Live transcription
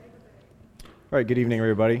All right, good evening,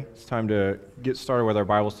 everybody. It's time to get started with our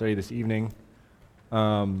Bible study this evening.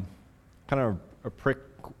 Kind of a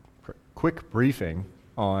quick briefing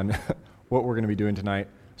on what we're going to be doing tonight.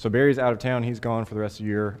 So Barry's out of town. He's gone for the rest of the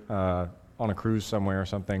year on a cruise somewhere or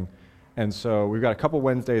something. And so we've got a couple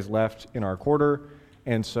Wednesdays left in our quarter.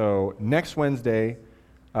 And so next Wednesday,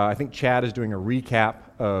 I think Chad is doing a recap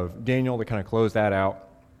of Daniel to kind of close that out.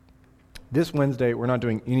 This Wednesday, we're not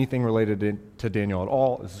doing anything related to Daniel at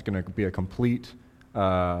all. This is going to be a complete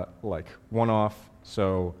one-off,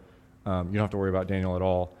 so you don't have to worry about Daniel at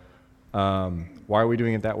all. Why are we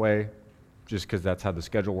doing it that way? Just because that's how the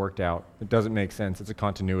schedule worked out. It doesn't make sense. It's a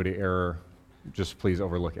continuity error. Just please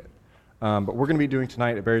overlook it. But we're going to be doing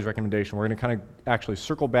tonight, at Barry's recommendation, we're going to kind of actually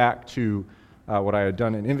circle back to what I had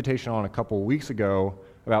done an invitation on a couple weeks ago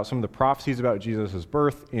about some of the prophecies about Jesus'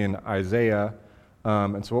 birth in Isaiah.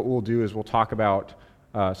 And so what we'll do is we'll talk about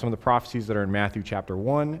some of the prophecies that are in Matthew chapter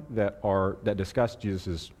 1 that discuss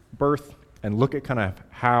Jesus' birth and look at kind of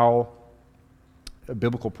how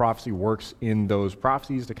biblical prophecy works in those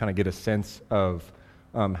prophecies to kind of get a sense of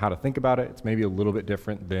how to think about it. It's maybe a little bit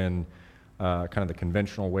different than kind of the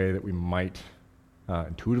conventional way that we might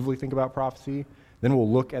intuitively think about prophecy. Then we'll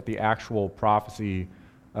look at the actual prophecy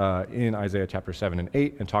in Isaiah chapter 7 and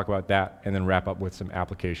 8 and talk about that and then wrap up with some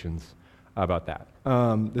applications about that.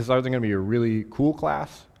 This is either going to be a really cool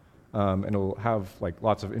class, and it'll have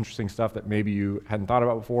lots of interesting stuff that maybe you hadn't thought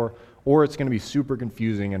about before, or it's going to be super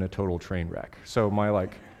confusing and a total train wreck. So my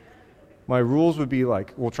rules would be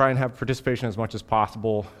we'll try and have participation as much as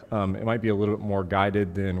possible. It might be a little bit more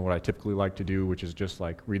guided than what I typically like to do, which is just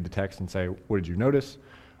read the text and say, what did you notice?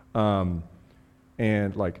 And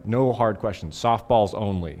no hard questions, softballs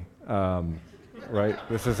only, right?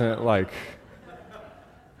 This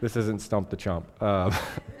isn't Stump the Chump.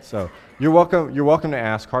 So you're welcome to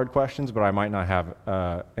ask hard questions, but I might not have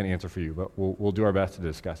an answer for you, but we'll do our best to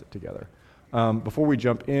discuss it together. Before we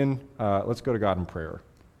jump in, let's go to God in prayer.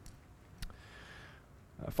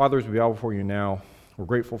 Father, as we bow before you now, we're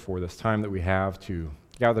grateful for this time that we have to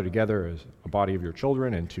gather together as a body of your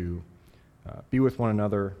children and to be with one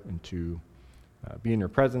another and to be in your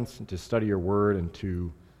presence and to study your word and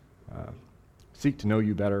to seek to know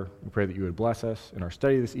you better. We pray that you would bless us in our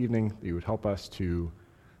study this evening, that you would help us to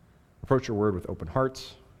approach your word with open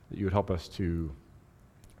hearts, that you would help us to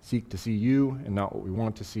seek to see you and not what we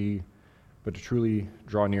want to see, but to truly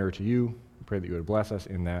draw nearer to you. We pray that you would bless us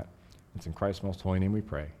in that. It's in Christ's most holy name we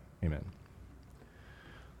pray. Amen.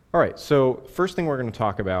 All right, so first thing we're going to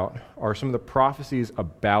talk about are some of the prophecies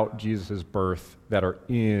about Jesus' birth that are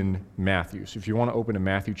in Matthew. So if you want to open to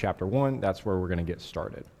Matthew chapter 1, that's where we're going to get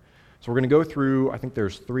started. So we're going to go through, I think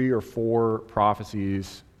there's 3 or 4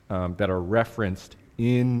 prophecies that are referenced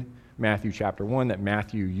in Matthew chapter 1 that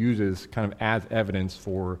Matthew uses kind of as evidence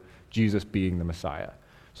for Jesus being the Messiah.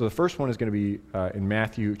 So the first one is going to be in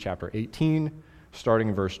Matthew chapter 18, starting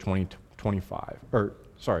in verse 25.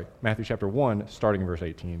 Matthew chapter 1, starting in verse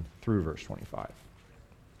 18 through verse 25.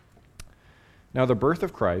 Now the birth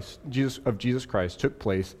of Jesus Christ took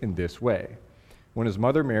place in this way. When his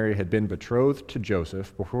mother Mary had been betrothed to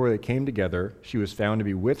Joseph, before they came together, she was found to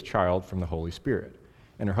be with child from the Holy Spirit.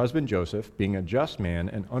 And her husband Joseph, being a just man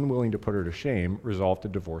and unwilling to put her to shame, resolved to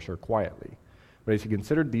divorce her quietly. But as he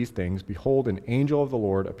considered these things, behold, an angel of the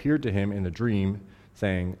Lord appeared to him in a dream,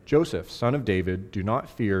 saying, Joseph, son of David, do not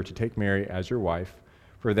fear to take Mary as your wife,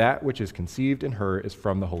 for that which is conceived in her is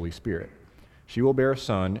from the Holy Spirit. She will bear a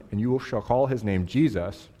son, and you shall call his name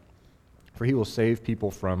Jesus, for he will save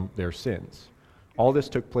people from their sins. All this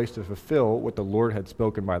took place to fulfill what the Lord had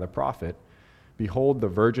spoken by the prophet. Behold, the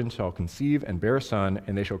virgin shall conceive and bear a son,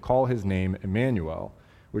 and they shall call his name Emmanuel,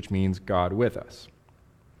 which means God with us.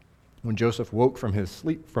 When Joseph woke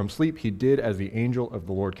from sleep, he did as the angel of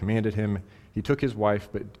the Lord commanded him. He took his wife,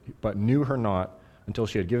 but knew her not until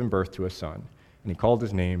she had given birth to a son, and he called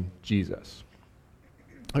his name Jesus.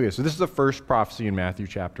 Okay, so this is the first prophecy in Matthew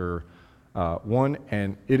chapter 1,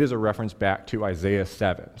 and it is a reference back to Isaiah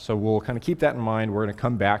 7. So we'll kind of keep that in mind. We're going to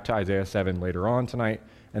come back to Isaiah 7 later on tonight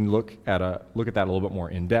and look at that a little bit more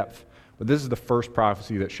in depth. But this is the first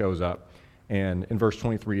prophecy that shows up, and in verse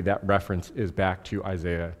 23, that reference is back to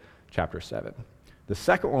Isaiah chapter 7. The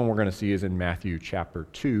second one we're going to see is in Matthew chapter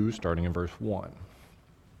 2, starting in verse 1.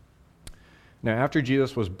 Now after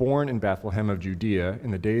Jesus was born in Bethlehem of Judea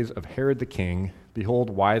in the days of Herod the king, behold,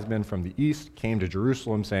 wise men from the east came to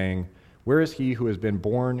Jerusalem, saying, Where is he who has been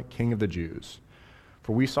born King of the Jews?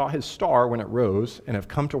 For we saw his star when it rose, and have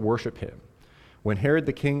come to worship him. When Herod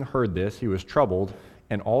the king heard this, he was troubled,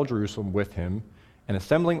 and all Jerusalem with him. And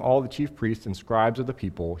assembling all the chief priests and scribes of the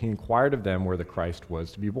people, he inquired of them where the Christ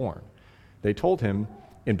was to be born. They told him,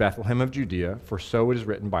 in Bethlehem of Judea, for so it is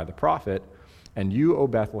written by the prophet, and you, O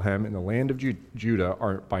Bethlehem, in the land of Judah,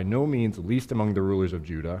 are by no means least among the rulers of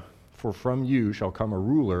Judah, for from you shall come a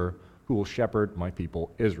ruler who will shepherd my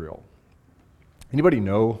people Israel. Anybody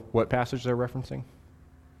know what passage they're referencing?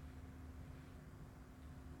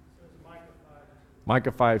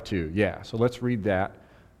 Micah 5:2, yeah. So let's read that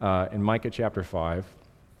in Micah chapter 5,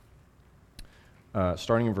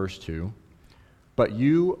 starting in verse 2. But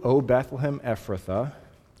you, O Bethlehem Ephrathah,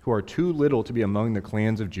 who are too little to be among the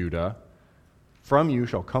clans of Judah, from you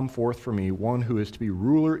shall come forth for me one who is to be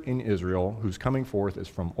ruler in Israel, whose coming forth is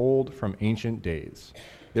from old, from ancient days.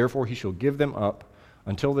 Therefore he shall give them up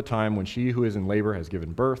until the time when she who is in labor has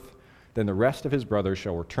given birth. Then the rest of his brothers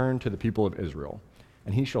shall return to the people of Israel.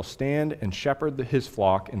 And he shall stand and shepherd his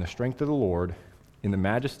flock in the strength of the Lord, in the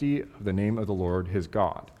majesty of the name of the Lord his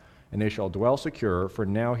God. And they shall dwell secure, for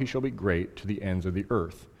now he shall be great to the ends of the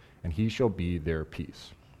earth, and he shall be their peace.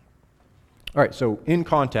 All right, so in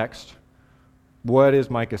context, what is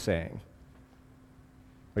Micah saying?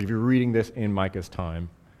 Like if you're reading this in Micah's time,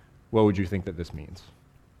 what would you think that this means?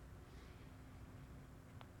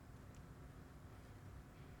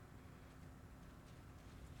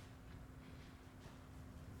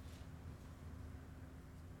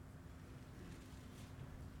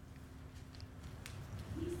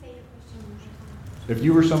 If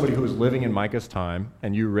you were somebody who was living in Micah's time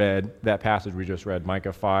and you read that passage we just read,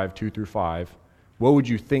 Micah 5, 2 through 5, what would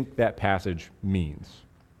you think that passage means?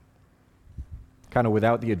 Kind of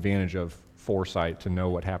without the advantage of foresight to know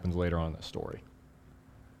what happens later on in the story.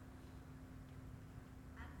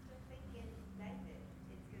 I'm still thinking David.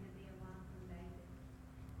 It's going to be a one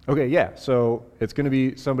from David. Okay, yeah, so it's going to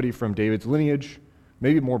be somebody from David's lineage.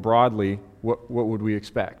 Maybe more broadly, what would we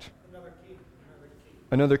expect?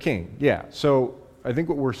 Another king, yeah. So I think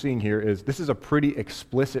what we're seeing here is this is a pretty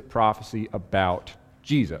explicit prophecy about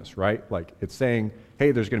Jesus, right? Like it's saying,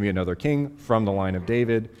 hey, there's going to be another king from the line of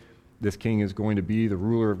David. This king is going to be the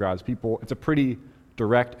ruler of God's people. It's a pretty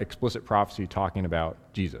direct, explicit prophecy talking about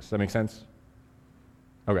Jesus. Does that make sense?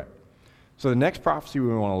 Okay. So the next prophecy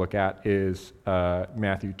we want to look at is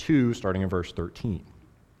Matthew 2, starting in verse 13.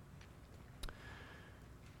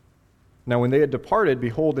 Now when they had departed,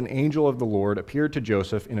 behold, an angel of the Lord appeared to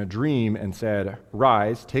Joseph in a dream and said,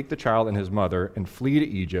 Rise, take the child and his mother, and flee to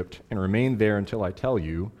Egypt, and remain there until I tell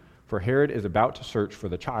you, for Herod is about to search for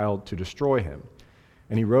the child to destroy him.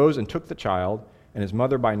 And he rose and took the child and his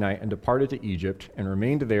mother by night and departed to Egypt, and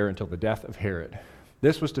remained there until the death of Herod.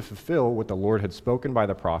 This was to fulfill what the Lord had spoken by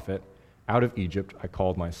the prophet, Out of Egypt I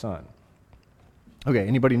called my son. Okay,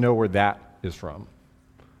 anybody know where that is from?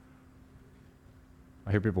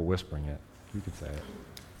 I hear people whispering it. You could say it.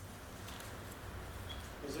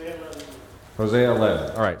 Hosea 11. Hosea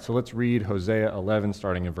 11. All right, so let's read Hosea 11,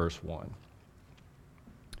 starting in verse 1.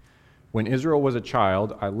 When Israel was a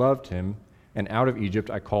child, I loved him, and out of Egypt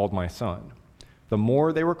I called my son. The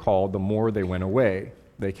more they were called, the more they went away.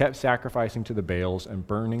 They kept sacrificing to the Baals and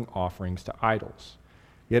burning offerings to idols.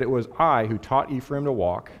 Yet it was I who taught Ephraim to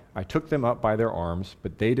walk. I took them up by their arms,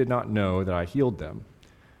 but they did not know that I healed them.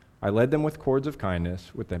 I led them with cords of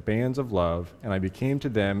kindness, with the bands of love, and I became to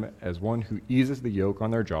them as one who eases the yoke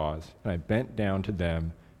on their jaws, and I bent down to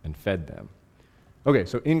them and fed them. Okay,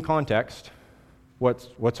 so in context, what's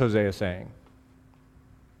Hosea saying?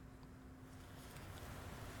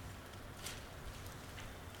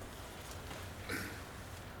 I'm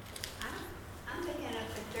thinking of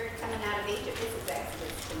the dirt coming out of Egypt. This is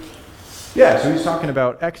Exodus to me. Yeah, so he's talking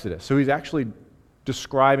about Exodus. So he's actually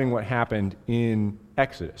describing what happened in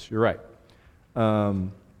Exodus. You're right.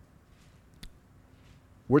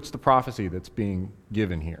 What's the prophecy that's being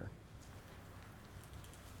given here?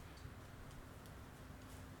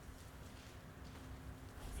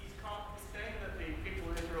 He's saying that the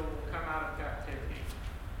people of Israel will come out of captivity.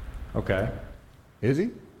 Okay. Is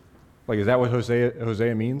he? Like, is that what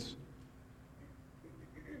Hosea means?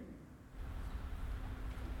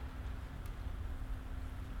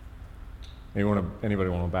 Anybody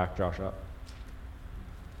want to back Josh up?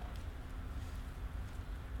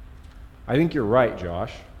 I think you're right,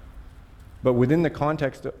 Josh. But within the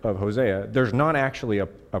context of Hosea, there's not actually a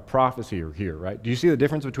prophecy here, right? Do you see the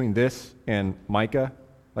difference between this and Micah?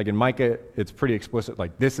 Like in Micah, it's pretty explicit,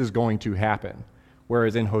 like this is going to happen.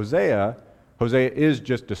 Whereas in Hosea is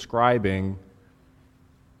just describing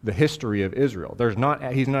the history of Israel.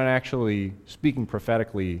 He's not actually speaking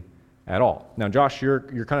prophetically at all. Now, Josh,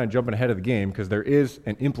 you're kind of jumping ahead of the game because there is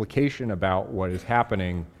an implication about what is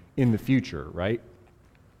happening in the future, right?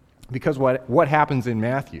 Because what happens in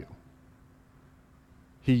Matthew?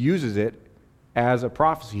 He uses it as a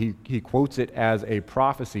prophecy. He quotes it as a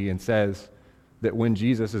prophecy and says, that when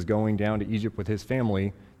Jesus is going down to Egypt with his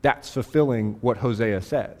family, that's fulfilling what Hosea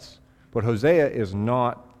says. But Hosea is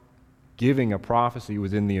not giving a prophecy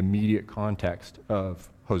within the immediate context of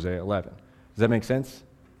Hosea 11. Does that make sense?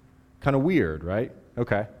 Kind of weird, right?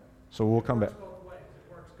 Okay, so we'll come back. It works both ways.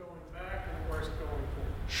 It works going back and it works going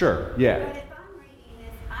forward. Sure, yeah. But if I'm reading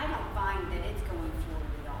this, I don't find that it's going forward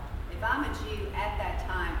at all. If I'm a Jew at that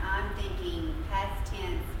time, I'm thinking past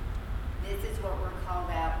tense, this is what we're called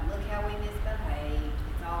out, look how we misbehaved,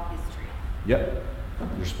 it's all history. Yep,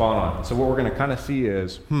 you're spot on. So what we're going to kind of see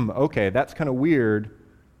is, okay, that's kind of weird.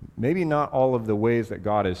 Maybe not all of the ways that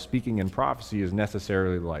God is speaking in prophecy is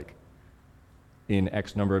necessarily like, in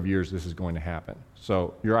X number of years, this is going to happen.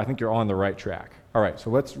 So I think you're on the right track. All right, so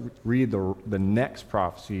let's read the next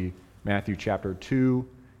prophecy, Matthew chapter 2,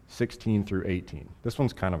 16 through 18. This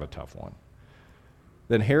one's kind of a tough one.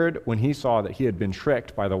 Then Herod, when he saw that he had been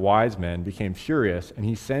tricked by the wise men, became furious, and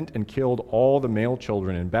he sent and killed all the male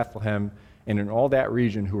children in Bethlehem and in all that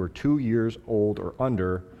region who were 2 years old or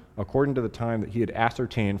under, according to the time that he had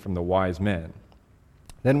ascertained from the wise men.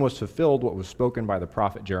 Then was fulfilled what was spoken by the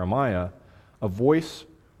prophet Jeremiah. A voice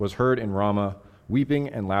was heard in Ramah, weeping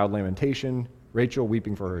and loud lamentation, Rachel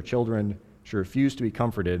weeping for her children. She refused to be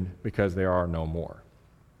comforted because there are no more.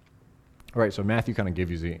 All right, so Matthew kind of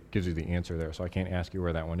gives you the answer there, so I can't ask you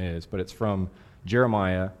where that one is, but it's from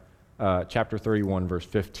Jeremiah chapter 31, verse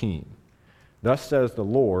 15. Thus says the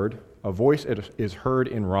Lord, a voice is heard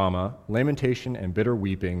in Ramah, lamentation and bitter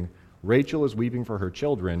weeping. Rachel is weeping for her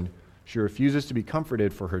children. She refuses to be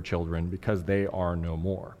comforted for her children because they are no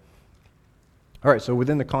more. All right, so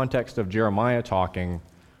within the context of Jeremiah talking,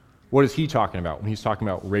 what is he talking about when he's talking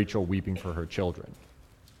about Rachel weeping for her children?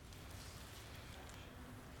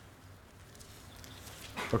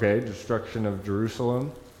 Okay, destruction of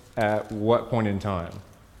Jerusalem. At what point in time?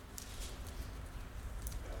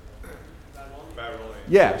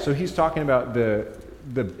 Yeah, so he's talking about the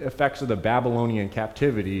effects of the Babylonian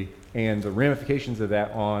captivity and the ramifications of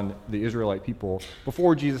that on the Israelite people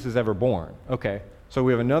before Jesus is ever born. Okay, so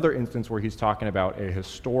we have another instance where he's talking about a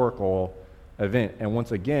historical event, and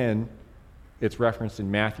once again, it's referenced in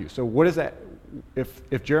Matthew. So what is that,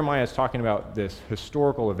 if Jeremiah is talking about this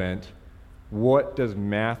historical event, what does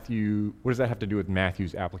that have to do with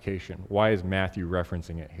Matthew's application? Why is Matthew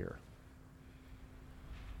referencing it here?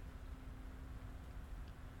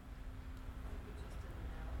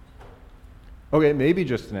 Okay, maybe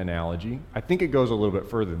just an analogy. I think it goes a little bit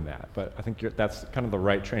further than that, but I think that's kind of the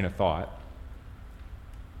right train of thought.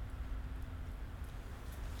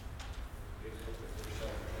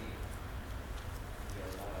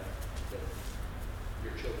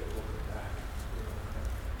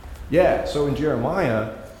 Yeah, so in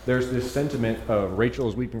Jeremiah, there's this sentiment of Rachel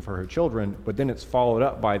is weeping for her children, but then it's followed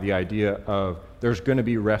up by the idea of there's going to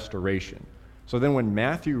be restoration. So then when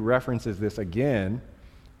Matthew references this again,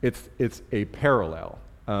 it's a parallel.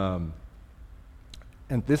 And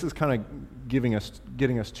this is kind of getting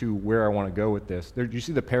us to where I want to go with this. You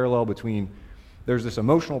see the parallel between, there's this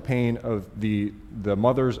emotional pain of the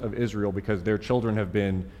mothers of Israel because their children have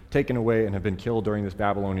been taken away and have been killed during this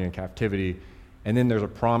Babylonian captivity. And then there's a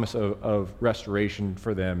promise of restoration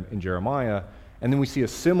for them in Jeremiah. And then we see a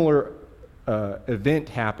similar event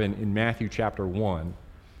happen in Matthew chapter 1,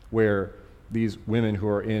 where these women who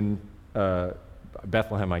are in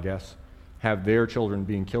Bethlehem, I guess, have their children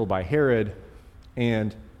being killed by Herod.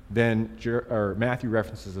 And then Matthew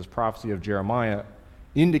references this prophecy of Jeremiah,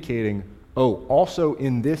 indicating, also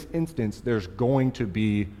in this instance, there's going to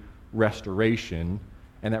be restoration.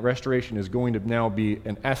 And that restoration is going to now be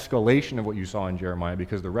an escalation of what you saw in Jeremiah,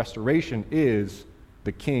 because the restoration is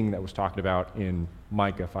the king that was talked about in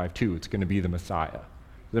Micah 5:2. It's going to be the Messiah. Does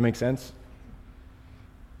that make sense?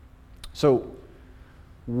 So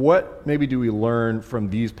what maybe do we learn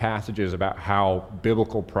from these passages about how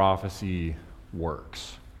biblical prophecy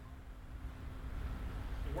works?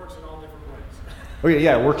 It works in all different ways. Okay,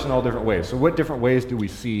 yeah, it works in all different ways. So what different ways do we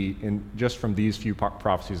see just from these few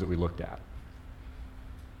prophecies that we looked at?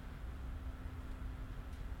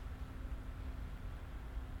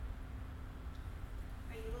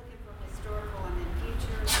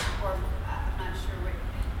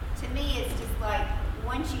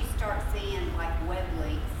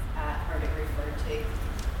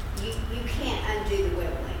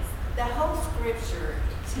 Scripture,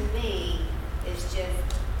 to me, is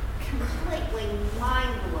just completely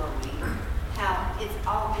mind-blowing how it's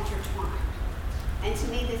all intertwined. And to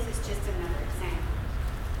me, this is just another example.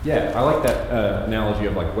 Yeah, I like that analogy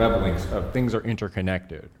of like web links, of things are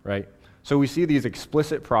interconnected, right? So we see these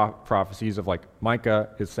explicit prophecies of like Micah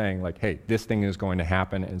is saying like, hey, this thing is going to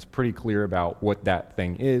happen, and it's pretty clear about what that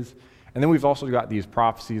thing is. And then we've also got these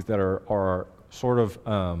prophecies that are sort of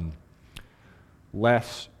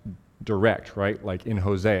less direct, right? Like in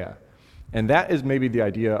Hosea. And that is maybe the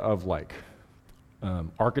idea of like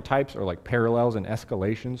archetypes or like parallels and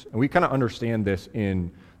escalations. And we kind of understand this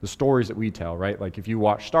in the stories that we tell, right? Like if you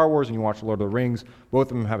watch Star Wars and you watch Lord of the Rings,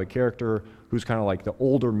 both of them have a character who's kind of like the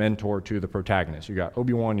older mentor to the protagonist. You got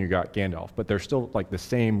Obi-Wan, you got Gandalf, but they're still like the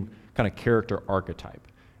same kind of character archetype.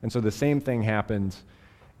 And so the same thing happens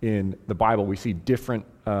in the Bible. We see different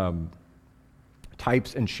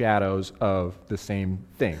types and shadows of the same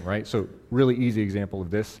thing, right? So really easy example of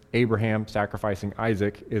this, Abraham sacrificing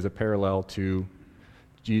Isaac is a parallel to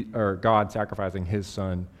God sacrificing his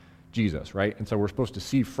son, Jesus, right? And so we're supposed to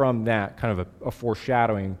see from that kind of a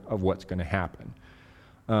foreshadowing of what's going to happen.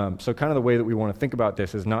 So kind of the way that we want to think about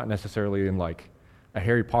this is not necessarily in like a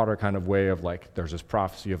Harry Potter kind of way of like there's this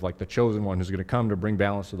prophecy of like the chosen one who's going to come to bring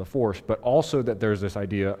balance to the force, but also that there's this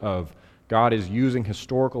idea of God is using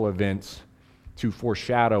historical events to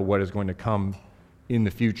foreshadow what is going to come in the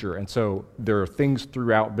future. And so there are things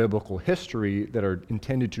throughout biblical history that are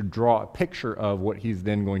intended to draw a picture of what he's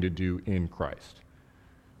then going to do in Christ.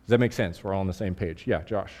 Does that make sense? We're all on the same page. Yeah,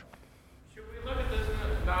 Josh. Should we look at this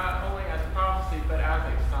not only as prophecy, but as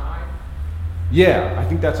a sign? Yeah, I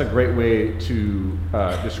think that's a great way to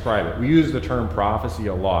describe it. We use the term prophecy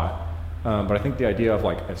a lot, but I think the idea of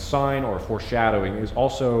like a sign or foreshadowing is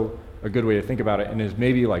also a good way to think about it, and is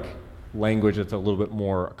maybe like language that's a little bit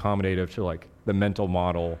more accommodative to like the mental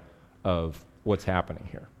model of what's happening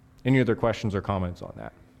here. Any other questions or comments on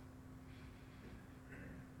that?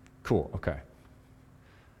 Cool, okay.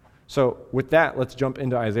 So with that, let's jump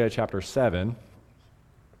into Isaiah chapter 7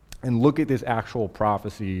 and look at this actual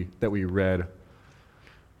prophecy that we read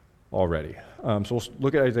already. So we'll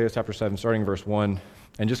look at Isaiah chapter 7, starting in verse 1,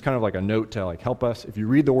 and just kind of like a note to like help us. If you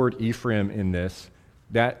read the word Ephraim in this,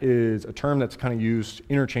 that is a term that's kind of used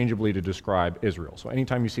interchangeably to describe Israel. So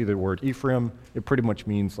anytime you see the word Ephraim, it pretty much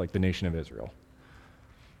means like the nation of Israel.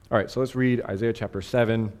 All right, so let's read Isaiah chapter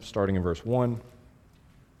 7, starting in verse 1.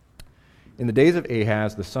 In the days of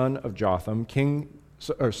Ahaz, the son of Jotham,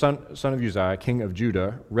 son of Uzziah, king of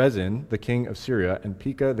Judah, Rezin, the king of Syria, and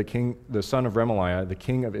Pekah, the son of Remaliah, the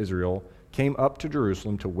king of Israel, came up to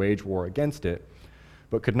Jerusalem to wage war against it,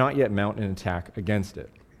 but could not yet mount an attack against it.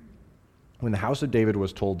 When the house of David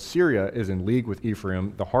was told Syria is in league with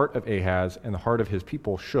Ephraim, the heart of Ahaz and the heart of his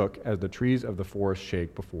people shook as the trees of the forest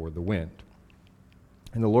shake before the wind.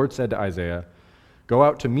 And the Lord said to Isaiah, "Go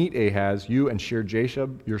out to meet Ahaz, you and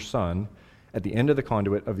Shear-Jashub your son, at the end of the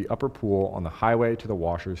conduit of the upper pool on the highway to the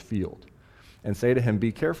washer's field. And say to him,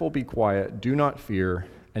 be careful, be quiet, do not fear,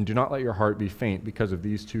 and do not let your heart be faint because of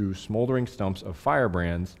these two smoldering stumps of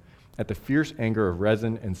firebrands at the fierce anger of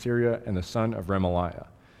Rezin and Syria and the son of Remaliah.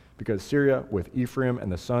 Because Syria with Ephraim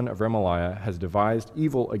and the son of Remaliah has devised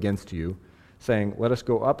evil against you, saying, let us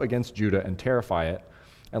go up against Judah and terrify it,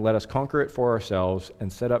 and let us conquer it for ourselves,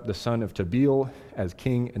 and set up the son of Tabeel as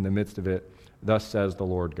king in the midst of it. Thus says the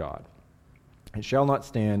Lord God. It shall not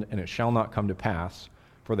stand, and it shall not come to pass,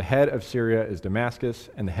 for the head of Syria is Damascus,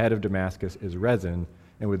 and the head of Damascus is Rezin,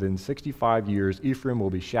 and within 65 years Ephraim will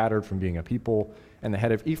be shattered from being a people, and the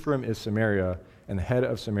head of Ephraim is Samaria, and the head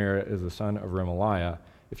of Samaria is the son of Remaliah.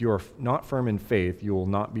 If you are not firm in faith, you will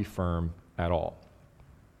not be firm at all."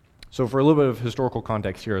 So for a little bit of historical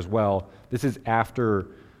context here as well, this is after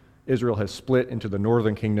Israel has split into the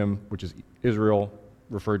northern kingdom, which is Israel,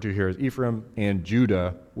 referred to here as Ephraim, and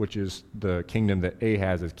Judah, which is the kingdom that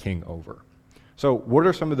Ahaz is king over. So what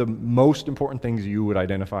are some of the most important things you would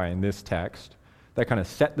identify in this text that kind of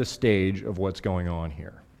set the stage of what's going on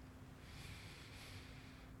here?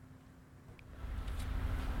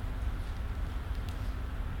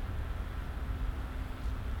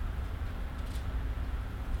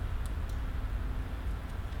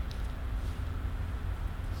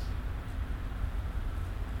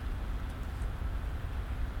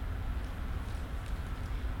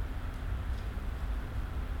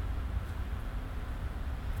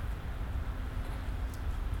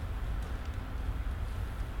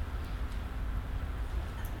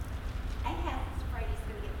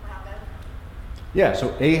 Yeah, so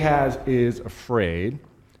Ahaz is afraid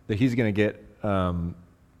that he's going to get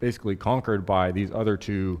basically conquered by these other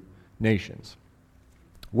two nations.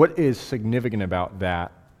 What is significant about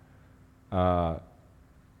that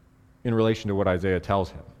in relation to what Isaiah tells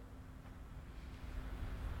him?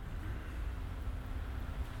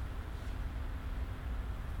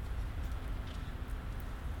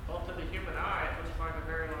 Well, to the human eye, it looks like a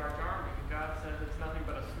very large army, and God says it's nothing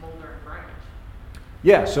but a smoldering branch.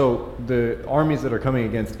 Yeah, so the armies that are coming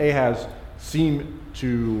against Ahaz seem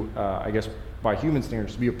to, by human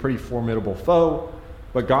standards to be a pretty formidable foe,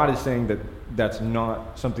 but God is saying that that's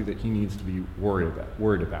not something that he needs to be worried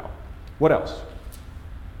about. What else?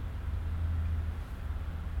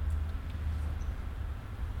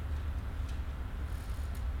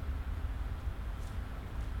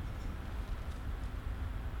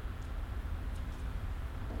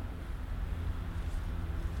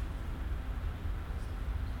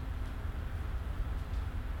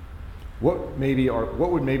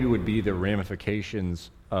 What would be the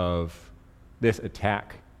ramifications of this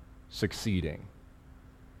attack succeeding?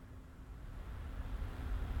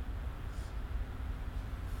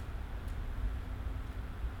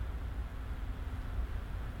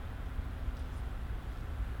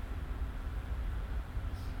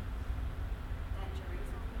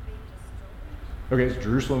 Okay, so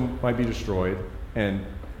Jerusalem might be destroyed, and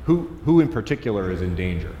who in particular is in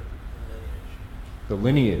danger? The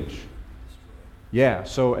lineage. Yeah,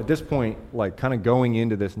 so at this point, like kind of going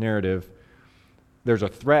into this narrative, there's a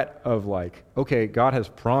threat of like, okay, God has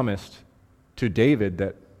promised to David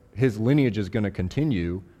that his lineage is going to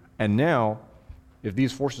continue, and now if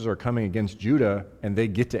these forces are coming against Judah and they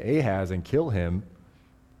get to Ahaz and kill him,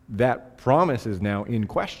 that promise is now in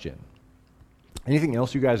question. Anything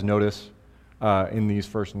else you guys notice in these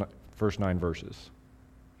first 9 verses?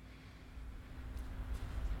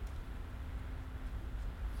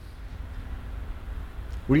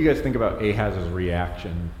 What do you guys think about Ahaz's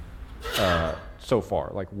reaction so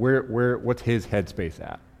far? Like, what's his headspace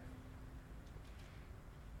at?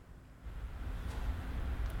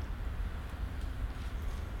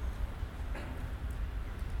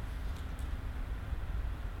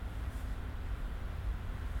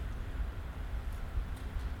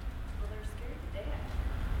 Well, they're scared to death.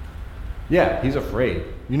 Yeah, he's afraid.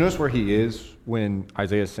 You notice where he is when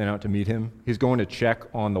Isaiah is sent out to meet him? He's going to check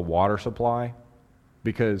on the water supply,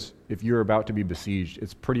 because if you're about to be besieged,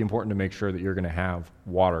 it's pretty important to make sure that you're going to have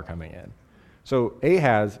water coming in. So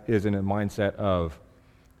Ahaz is in a mindset of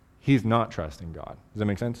he's not trusting God. Does that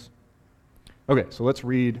make sense? Okay, so let's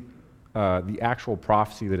read the actual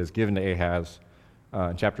prophecy that is given to Ahaz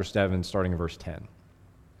in chapter 7, starting in verse 10.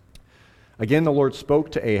 Again, the Lord spoke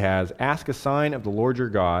to Ahaz, "Ask a sign of the Lord your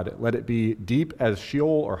God. Let it be deep as Sheol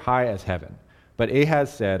or high as heaven." But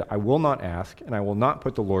Ahaz said, "I will not ask, and I will not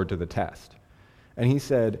put the Lord to the test." And he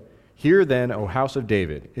said, "Hear then, O house of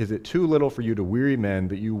David, is it too little for you to weary men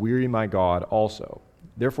that you weary my God also?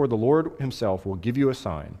 Therefore the Lord himself will give you a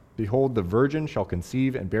sign. Behold, the virgin shall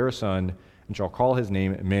conceive and bear a son, and shall call his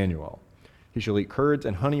name Emmanuel. He shall eat curds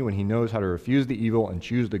and honey when he knows how to refuse the evil and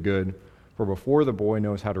choose the good. For before the boy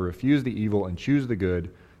knows how to refuse the evil and choose the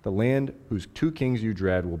good, the land whose 2 kings you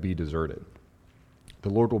dread will be deserted. The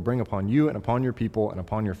Lord will bring upon you and upon your people and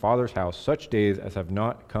upon your father's house such days as have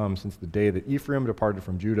not come since the day that Ephraim departed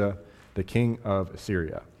from Judah, the king of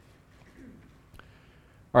Assyria."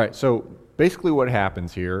 All right, so basically what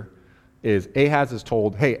happens here is Ahaz is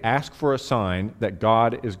told, hey, ask for a sign that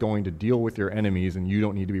God is going to deal with your enemies and you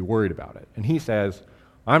don't need to be worried about it. And he says,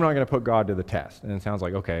 I'm not going to put God to the test. And it sounds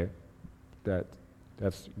like, okay,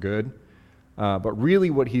 that's good. But really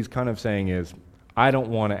what he's kind of saying is, I don't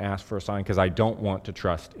want to ask for a sign because I don't want to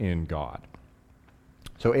trust in God.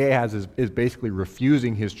 So Ahaz is basically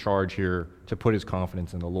refusing his charge here to put his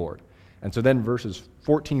confidence in the Lord. And so then verses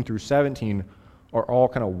 14 through 17 are all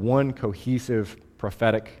kind of one cohesive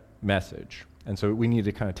prophetic message. And so we need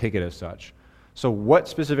to kind of take it as such. So what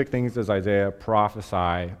specific things does Isaiah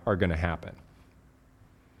prophesy are going to happen?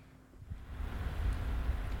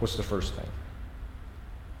 What's the first thing?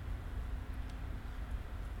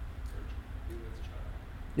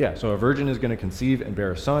 Yeah, so a virgin is going to conceive and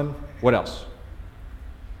bear a son. What else?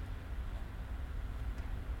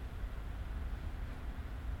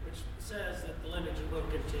 Which says that the lineage will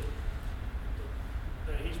continue.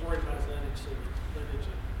 He's worried about his lineage, so the lineage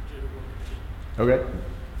of Judah will continue.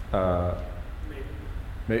 Okay.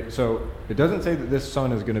 Maybe. So it doesn't say that this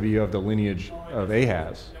son is going to be of the lineage of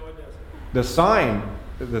Ahaz. No, it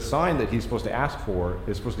doesn't. The sign that he's supposed to ask for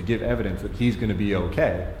is supposed to give evidence that he's going to be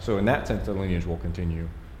okay. So in that sense, the lineage will continue.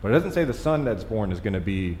 But it doesn't say the son that's born is going to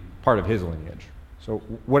be part of his lineage. So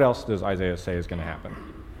what else does Isaiah say is going to happen?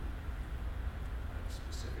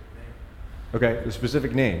 Specific name. Okay, the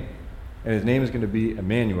specific name. And his name is going to be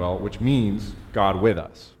Emmanuel, which means God with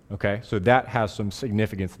us. Okay, so that has some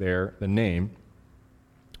significance there, the name.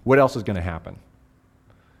 What else is going to happen?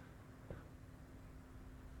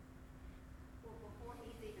 Well, before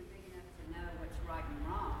he's even big enough to know what's right and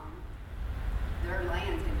wrong, their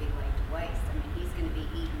land's going to be laid to waste. I mean, he's going to be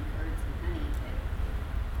eating curds and honey.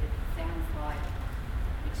 It sounds like,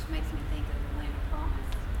 which makes me think of the land of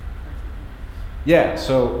promise. Yeah,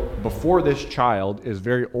 so before this child is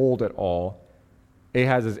very old at all,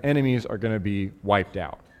 Ahaz's enemies are going to be wiped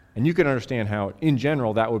out. And you can understand how, in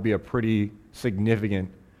general, that would be a pretty significant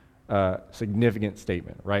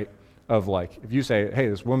statement, right? Of like, if you say, hey,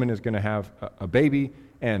 this woman is going to have a baby,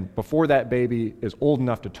 and before that baby is old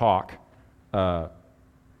enough to talk,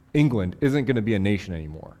 England isn't going to be a nation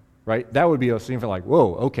anymore, right? That would be a scene for like,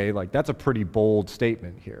 whoa, okay, like that's a pretty bold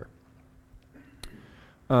statement here.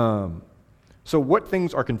 So what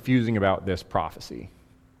things are confusing about this prophecy?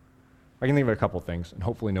 I can think of a couple things, and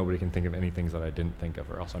hopefully nobody can think of any things that I didn't think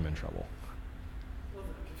of, or else I'm in trouble. Well,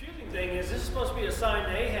 the confusing thing is this is supposed to be a sign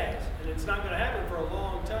to Ahaz, and it's not going to happen for a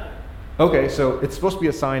long time. Okay, so it's supposed to be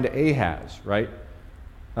a sign to Ahaz, right?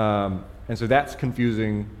 And so that's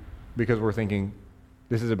confusing because we're thinking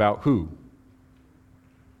this is about who?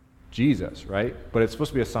 Jesus, right? But it's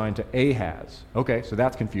supposed to be a sign to Ahaz. Okay, so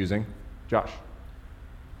that's confusing. Josh?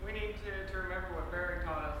 We need to remember what Barry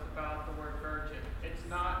taught us about the word virgin. It's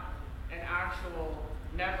not an actual,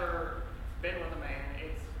 never been with a man.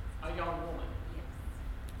 It's a young woman.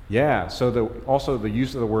 Yeah, so also the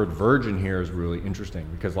use of the word virgin here is really interesting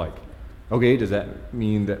because, like, okay, does that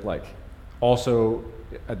mean that, like, also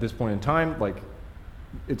at this point in time, like,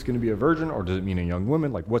 it's going to be a virgin, or does it mean a young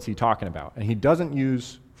woman? Like, what's he talking about? And he doesn't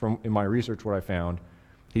use, in my research, what I found,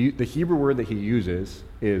 the Hebrew word that he uses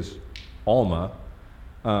is alma,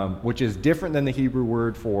 which is different than the Hebrew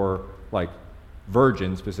word for, like,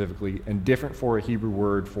 virgin specifically, and different for a Hebrew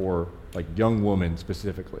word for, like, young woman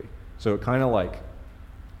specifically. So it kind of, like,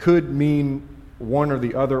 could mean one or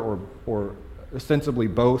the other, or ostensibly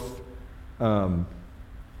both,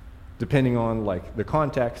 depending on, like, the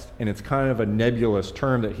context, and it's kind of a nebulous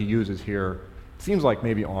term that he uses here. It seems like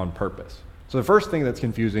maybe on purpose. So the first thing that's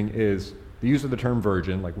confusing is the use of the term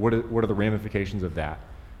virgin, like what are the ramifications of that?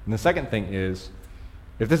 And the second thing is,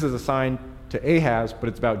 if this is a sign to Ahaz, but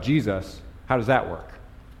it's about Jesus, how does that work?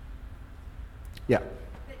 Yeah.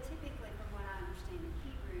 But typically, from what I understand in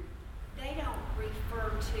Hebrew, they don't refer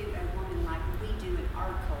to a woman like we do in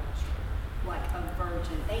our culture, like a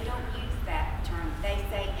virgin. They don't use that term. They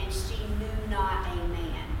say, and she knew not a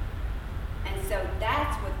man. And so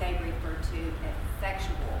that's what they refer to as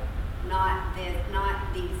sexual, not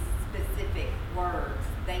these specific words.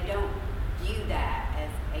 They don't view that as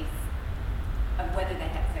of whether they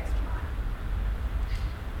have sex or not.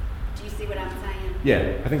 Do you see what I'm saying?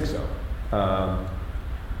 Yeah, I think so. I'm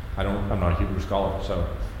not a Hebrew scholar, so.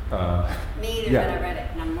 Me either, yeah. but I read it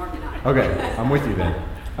and I'm working on it. Okay, I'm with you then.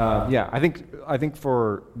 Yeah, I think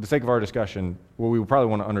for the sake of our discussion, what we probably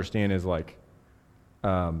want to understand is, like,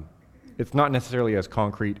 it's not necessarily as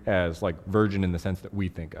concrete as, like, virgin in the sense that we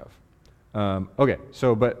think of. Okay,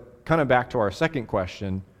 so but kind of back to our second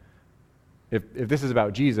question, if this is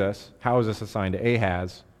about Jesus, how is this assigned to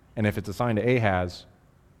Ahaz? And if it's assigned to Ahaz,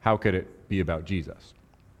 how could it be about Jesus?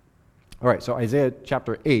 All right, so Isaiah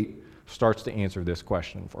chapter 8 starts to answer this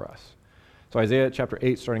question for us. So Isaiah chapter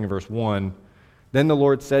 8, starting in verse 1, "Then the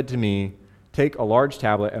Lord said to me, take a large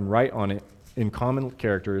tablet and write on it in common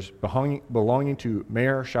characters belonging to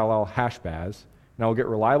Maher-Shalal-Hashbaz, and I will get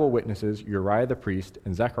reliable witnesses, Uriah the priest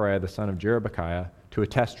and Zechariah the son of Jerebekiah, to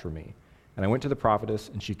attest for me. And I went to the prophetess,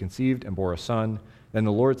 and she conceived and bore a son. Then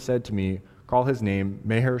the Lord said to me, call his name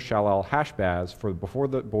Maher-Shalal-Hashbaz, for before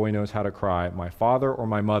the boy knows how to cry, my father or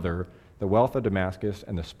my mother, the wealth of Damascus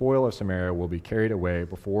and the spoil of Samaria will be carried away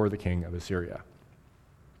before the king of Assyria."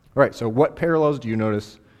 All right, so what parallels do you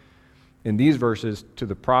notice in these verses to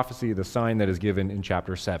the prophecy, the sign that is given in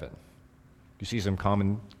chapter 7? Do you see some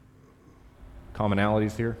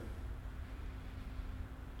commonalities here?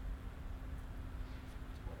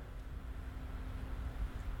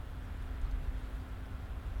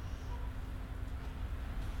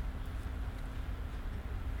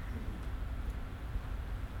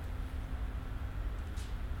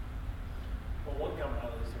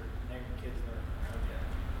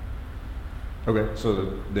 Okay,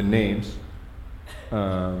 so the names.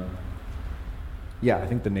 Yeah, I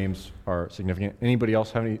think the names are significant. Anybody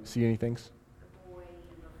else see any things? The boy,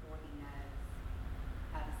 before he knows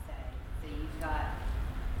how to say. So you've got,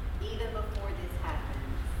 even before this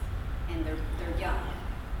happens, and they're young.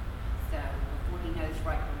 So before he knows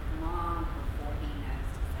right from wrong, before he knows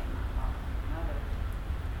to say my father and mother,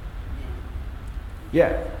 then.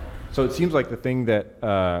 Yeah. So it seems like the thing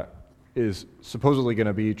that is supposedly going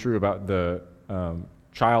to be true about the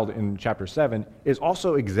child in chapter 7 is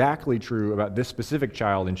also exactly true about this specific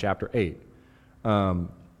child in chapter 8. I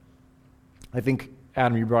think,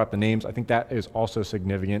 Adam, you brought up the names. I think that is also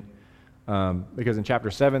significant because in chapter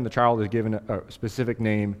 7, the child is given a specific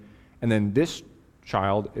name, and then this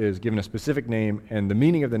child is given a specific name, and the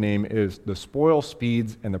meaning of the name is the spoil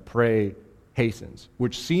speeds and the prey hastens,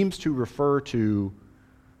 which seems to refer to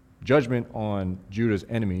judgment on Judah's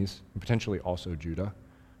enemies, and potentially also Judah,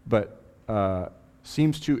 but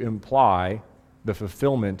seems to imply the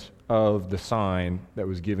fulfillment of the sign that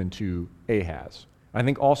was given to Ahaz. I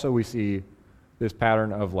think also we see this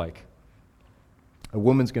pattern of like a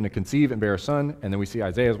woman's going to conceive and bear a son, and then we see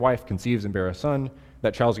Isaiah's wife conceives and bear a son.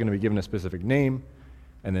 That child's going to be given a specific name,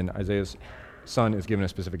 and then Isaiah's son is given a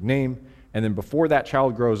specific name, and then before that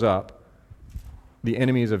child grows up, the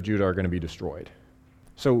enemies of Judah are going to be destroyed.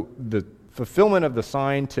 So the fulfillment of the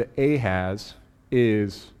sign to Ahaz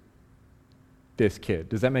is this kid.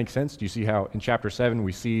 Does that make sense? Do you see how in chapter 7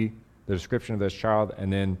 we see the description of this child,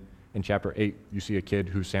 and then in chapter 8 you see a kid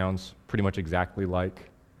who sounds pretty much exactly like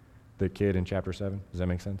the kid in chapter 7? Does that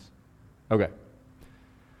make sense? Okay.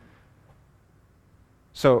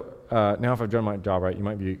 So now if I've done my job right, you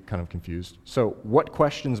might be kind of confused. So what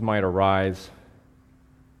questions might arise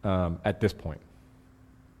at this point?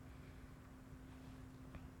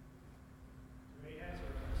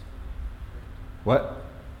 What?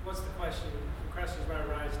 What's the question? The questions might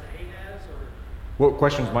arise to Ahaz, or What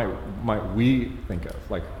questions might we think of?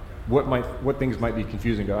 Like, what things might be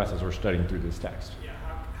confusing to us as we're studying through this text? yeah,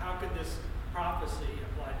 how could this prophecy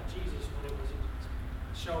apply to Jesus when it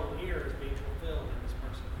was shown here as being fulfilled in this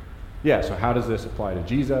person? Yeah, so how does this apply to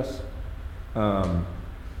Jesus?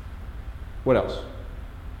 What else?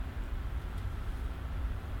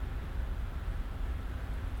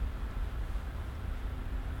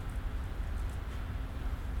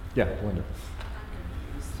 Yeah, Linda. I'm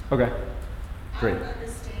confused. Okay, great. I don't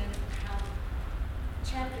understand how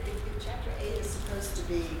if chapter 8 is supposed to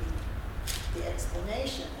be the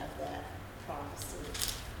explanation of that prophecy,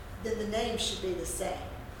 then the names should be the same.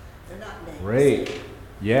 They're not names. Great.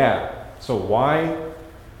 Yeah. So why,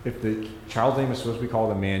 if the child's name is supposed to be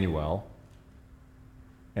called Emmanuel,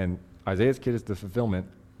 and Isaiah's kid is the fulfillment,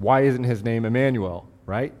 why isn't his name Emmanuel,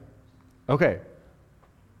 right? Okay.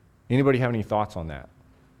 Anybody have any thoughts on that?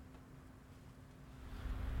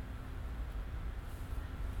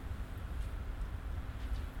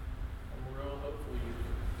 I'm real hopeful you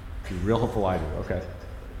do. Be real hopeful I do. Okay.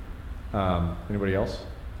 Anybody else?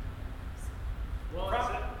 Well,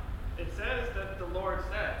 it says that the Lord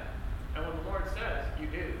said. And when the Lord says, you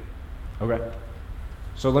do. Okay.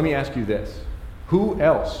 So let me ask you this. Who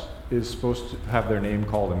else is supposed to have their name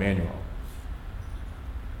called Emmanuel?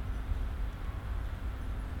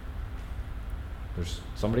 There's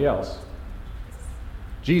somebody else.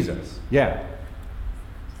 Jesus. Yeah.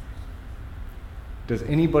 Does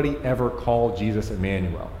anybody ever call Jesus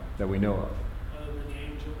Emmanuel that we know of? Other than the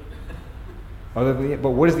angel. Other than but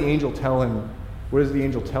what does the angel tell him? What does the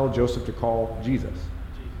angel tell Joseph to call Jesus?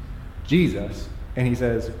 Jesus. And he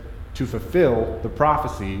says, to fulfill the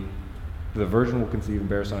prophecy, the virgin will conceive and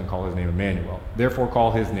bear a son and call his name Emmanuel. Therefore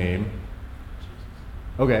call his name.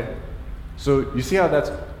 Okay. So you see how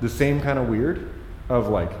that's the same kind of weird? Of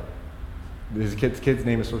like, his kid's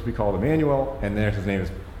name is supposed to be called Emmanuel, and then his name is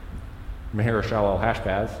Maher-Shalal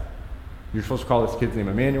Hashbaz. You're supposed to call this kid's name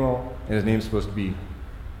Emmanuel, and his name's supposed to be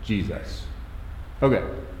Jesus. Okay.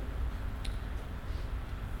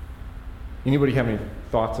 Anybody have any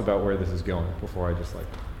thoughts about where this is going before I just like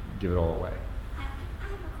give it all away? I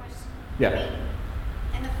have a question. Yeah. I mean,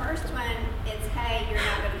 in the first one, it's, hey, you're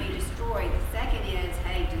not going to be destroyed. The second is,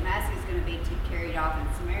 hey, Damascus is going to be carried off, and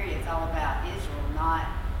Samaria is all about Israel, not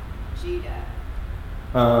Judah.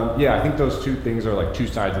 Yeah, I think those two things are like two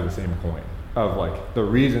sides of the same coin. Of like the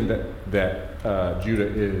reason that Judah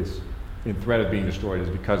is in threat of being destroyed is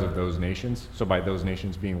because of those nations. So by those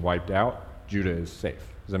nations being wiped out, Judah is safe.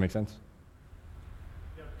 Does that make sense?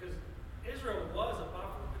 Yeah, because Israel was a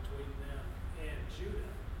buffer between them and Judah,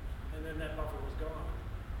 and then that buffer was gone.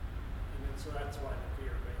 And then so that's why the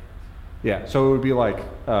fear remains. Yeah, so it would be like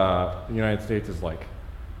the United States is like,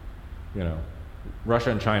 you know,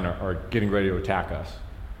 Russia and China are getting ready to attack us,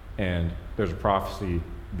 and there's a prophecy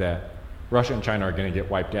that Russia and China are going to get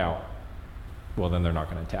wiped out. Well, then they're not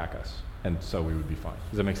going to attack us, and so we would be fine.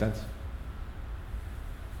 Does that make sense?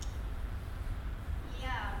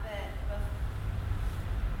 Yeah, but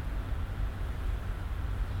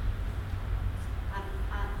I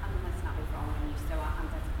must not be following you, so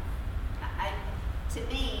to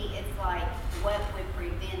me, it's like what would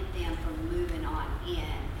prevent them from moving on in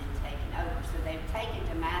and taking over. So they've taken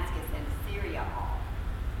Damascus and Syria off,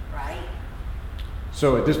 right?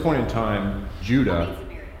 So at this point in time, Judah. I mean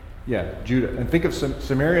Samaria. Yeah, Judah. And think of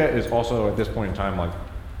Samaria is also at this point in time, like,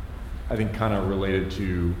 I think kind of related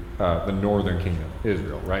to the northern kingdom,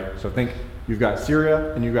 Israel, right? So think you've got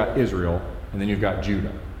Syria and you've got Israel, and then you've got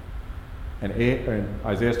Judah. And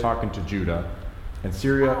Isaiah's talking to Judah, and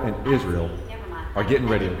Syria and Israel Never mind. are getting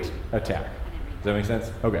I ready didn't to read it. attack. I didn't read Does that make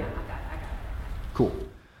sense? Okay, Yeah, I got it. cool.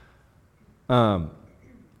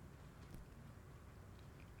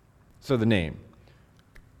 So the name.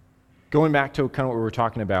 Going back to kind of what we were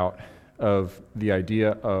talking about of the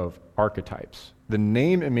idea of archetypes. The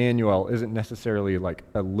name Emmanuel isn't necessarily like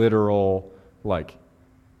a literal, like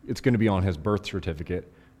it's going to be on his birth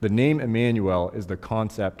certificate. The name Emmanuel is the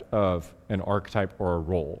concept of an archetype or a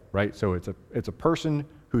role, right? So it's a person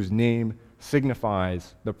whose name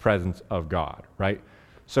signifies the presence of God, right?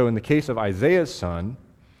 So in the case of Isaiah's son,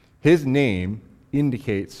 his name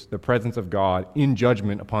indicates the presence of God in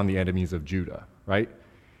judgment upon the enemies of Judah, right?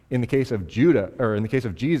 In the case of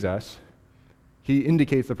Jesus, he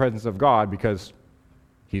indicates the presence of God because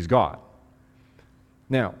he's God.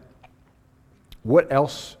 Now, what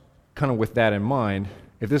else, kind of with that in mind,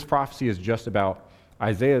 if this prophecy is just about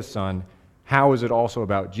Isaiah's son, how is it also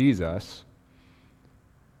about Jesus?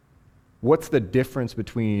 What's the difference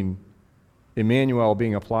between Emmanuel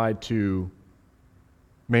being applied to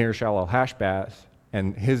Meir Shalal Hashbaz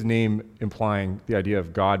and his name implying the idea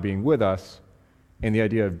of God being with us, and the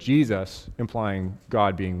idea of Jesus implying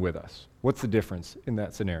God being with us? What's the difference in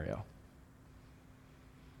that scenario?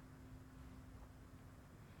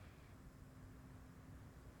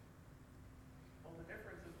 Well, the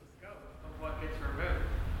difference is the scope of what gets removed.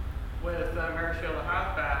 With Marishal the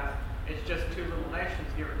Hashbaz, it's just two little nations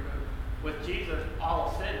get removed. With Jesus,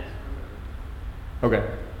 all sin is removed. Okay,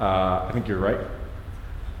 I think you're right.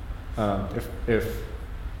 If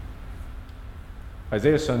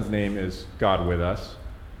Isaiah's son's name is God with us,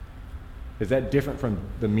 is that different from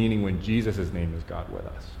the meaning when Jesus' name is God with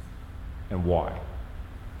us? And why?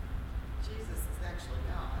 Jesus is actually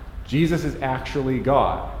God. Jesus is actually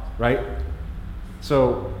God, right?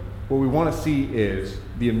 So what we want to see is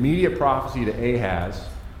the immediate prophecy to Ahaz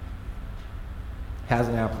has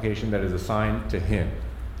an application that is assigned to him,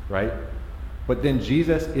 right? But then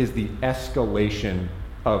Jesus is the escalation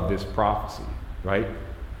of this prophecy, right?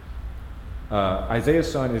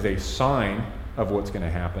 Isaiah's son is a sign of what's going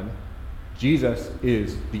to happen. Jesus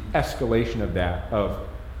is the escalation of that, of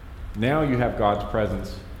now you have God's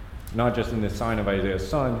presence, not just in the sign of Isaiah's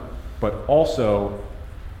son, but also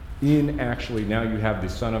in actually now you have the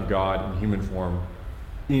Son of God in human form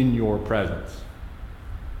in your presence.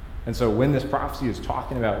 And so when this prophecy is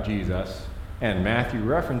talking about Jesus, and Matthew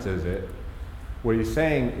references it, what he's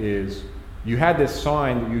saying is, you had this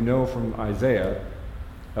sign that you know from Isaiah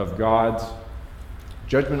of God's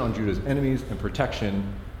judgment on Judah's enemies and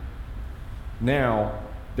protection. Now,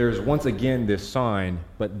 there's once again this sign,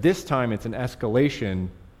 but this time it's an escalation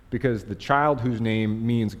because the child whose name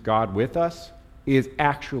means God with us is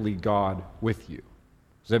actually God with you.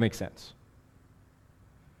 Does that make sense?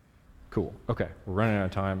 Cool. Okay, we're running out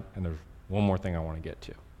of time, and there's one more thing I want to get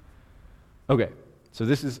to. Okay, so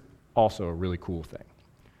this is also a really cool thing.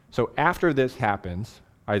 So after this happens,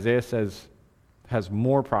 Isaiah has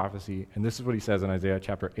more prophecy, and this is what he says in Isaiah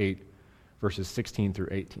chapter 8, verses 16 through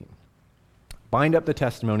 18. Bind up the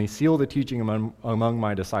testimony, seal the teaching among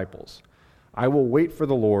my disciples. I will wait for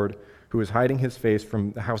the Lord, who is hiding his face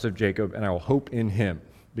from the house of Jacob, and I will hope in him.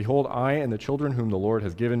 Behold, I and the children whom the Lord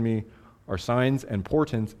has given me are signs and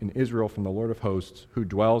portents in Israel from the Lord of hosts, who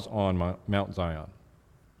dwells on Mount Zion.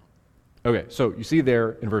 Okay, so you see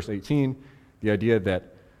there in verse 18 the idea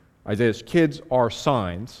that Isaiah's kids are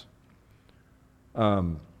signs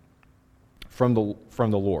from the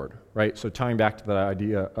Lord, right? So tying back to that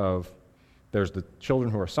idea of there's the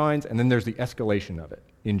children who are signs, and then there's the escalation of it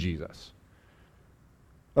in Jesus.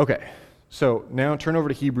 Okay, so now turn over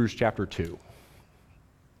to Hebrews chapter 2.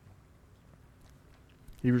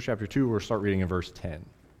 Hebrews chapter 2, we'll start reading in verse 10.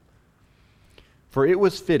 For it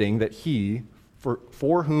was fitting that he,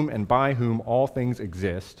 for whom and by whom all things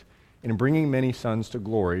exist, in bringing many sons to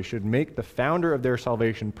glory, should make the founder of their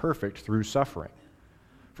salvation perfect through suffering.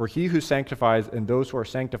 For he who sanctifies and those who are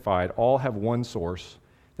sanctified all have one source.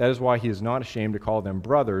 That is why he is not ashamed to call them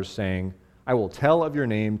brothers, saying, I will tell of your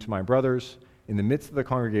name to my brothers. In the midst of the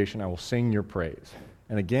congregation I will sing your praise.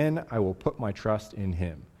 And again I will put my trust in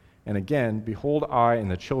him. And again, behold, I and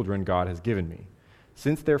the children God has given me.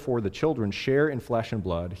 Since therefore the children share in flesh and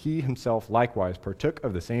blood, he himself likewise partook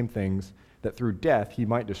of the same things, that through death he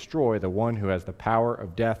might destroy the one who has the power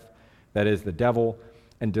of death, that is, the devil,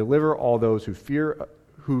 and deliver all those who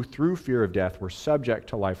through fear of death were subject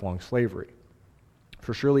to lifelong slavery.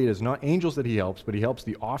 For surely it is not angels that he helps, but he helps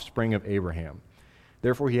the offspring of Abraham.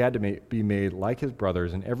 Therefore he had to be made like his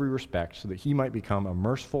brothers in every respect, so that he might become a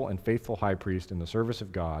merciful and faithful high priest in the service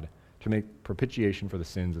of God, to make propitiation for the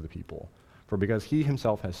sins of the people. For because he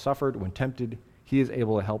himself has suffered when tempted, he is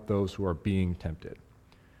able to help those who are being tempted.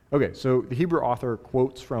 Okay, so the Hebrew author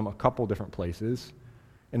quotes from a couple different places.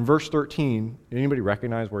 In verse 13, anybody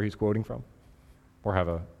recognize where he's quoting from? Or have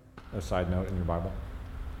a side note in your Bible?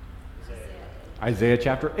 Isaiah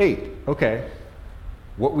chapter 8. Okay.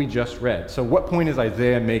 What we just read. So what point is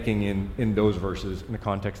Isaiah making in those verses in the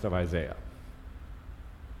context of Isaiah?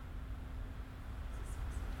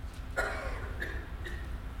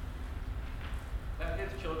 That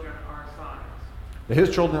his children are signs. That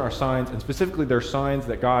his children are signs, and specifically they're signs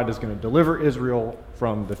that God is going to deliver Israel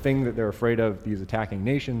from the thing that they're afraid of, these attacking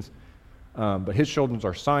nations. But his children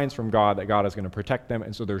are signs from God that God is going to protect them,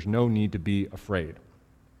 and so there's no need to be afraid.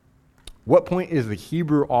 What point is the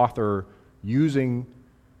Hebrew author using,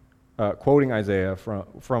 quoting Isaiah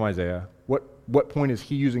from Isaiah? What point is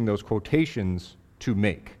he using those quotations to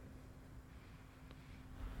make?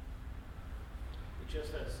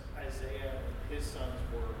 Just as Isaiah and his sons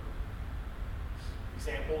were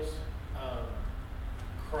examples,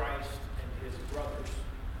 Christ and his brothers,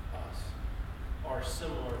 us, are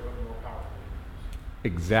similar but more powerful.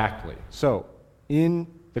 Exactly. So, in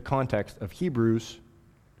the context of Hebrews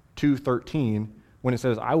 2:13, when it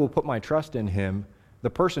says, I will put my trust in him, the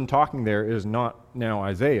person talking there is not now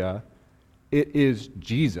Isaiah, it is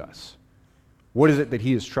Jesus. What is it that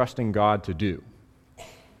he is trusting God to do?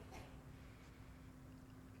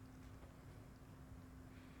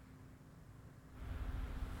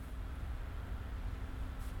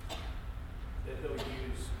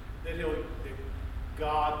 That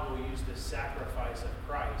God will use the sacrifice of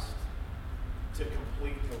Christ to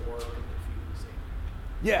complete the work of defeating Satan.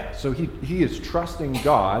 Yeah, so he is trusting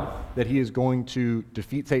God that he is going to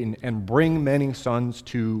defeat Satan and bring many sons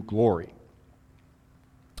to glory.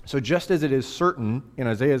 So just as it is certain in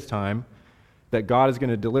Isaiah's time that God is going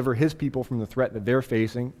to deliver his people from the threat that they're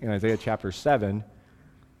facing in Isaiah chapter 7,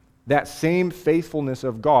 that same faithfulness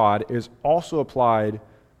of God is also applied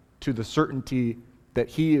to the certainty that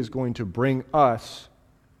he is going to bring us,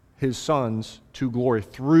 his sons, to glory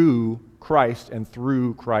through Christ and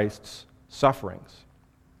through Christ's sufferings.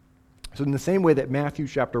 So in the same way that Matthew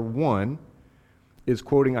chapter 1 is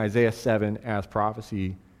quoting Isaiah 7 as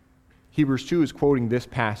prophecy, Hebrews 2 is quoting this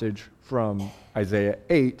passage from Isaiah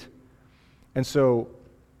 8. And so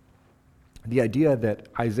the idea that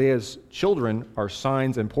Isaiah's children are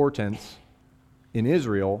signs and portents in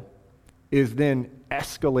Israel is then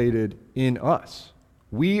escalated in us.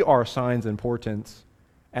 We are signs and portents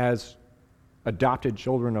as adopted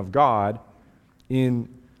children of God in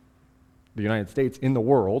the United States, in the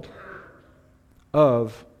world,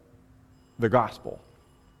 of the gospel.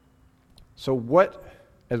 So what,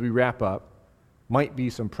 as we wrap up, might be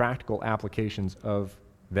some practical applications of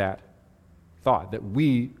that thought, that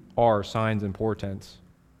we are signs and portents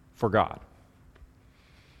for God?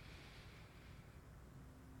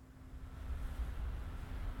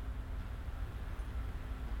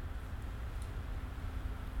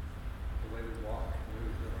 The way we walk, the way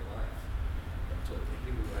we live our life. That's what the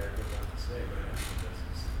Hebrew writer goes on to say right after this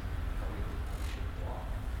is how we should walk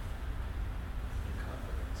in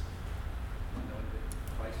confidence, knowing that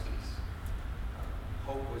Christ's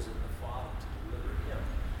hope was in the Father to deliver him,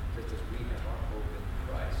 just as we have our hope in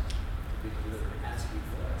Christ to be delivered as he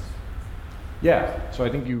was. Yeah, so I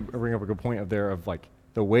think you bring up a good point of there of like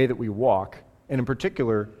the way that we walk, and in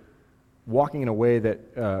particular, walking in a way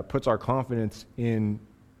that puts our confidence in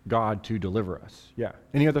God to deliver us. Yeah.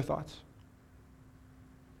 Any other thoughts?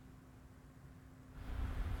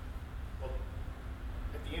 Well,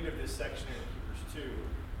 at the end of this section in Hebrews 2,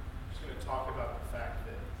 I'm just going to talk about the fact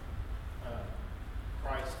that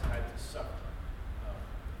Christ had to suffer.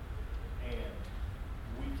 And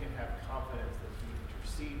we can have confidence that he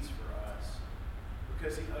intercedes for us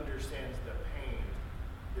because he understands the pain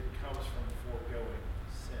that comes from foregoing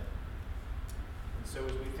sin. And so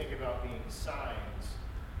as we think about being signs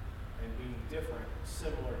and being different,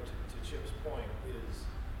 similar to Chip's point, is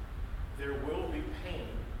there will be pain.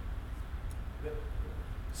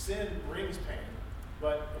 Sin brings pain,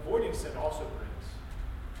 but avoiding sin also brings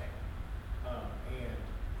pain. And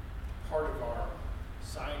part of our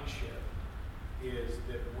signship is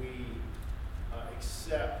that we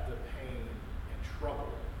accept the pain and trouble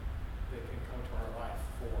that can come to our life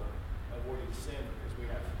for avoiding sin because we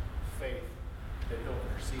have faith that he'll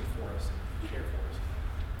intercede for us and care for us.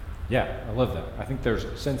 Yeah, I love that. I think there's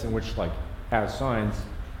a sense in which, like, as signs,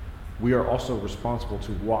 we are also responsible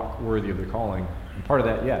to walk worthy of the calling. And part of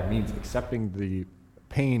that, yeah, means accepting the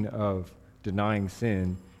pain of denying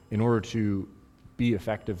sin in order to be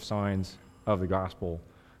effective signs of the gospel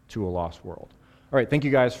to a lost world. All right, thank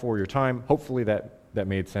you guys for your time. Hopefully that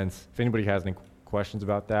made sense. If anybody has any questions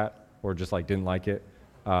about that or just like didn't like it,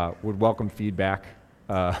 would welcome feedback.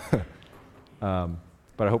 But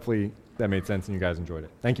hopefully that made sense and you guys enjoyed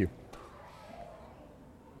it. Thank you.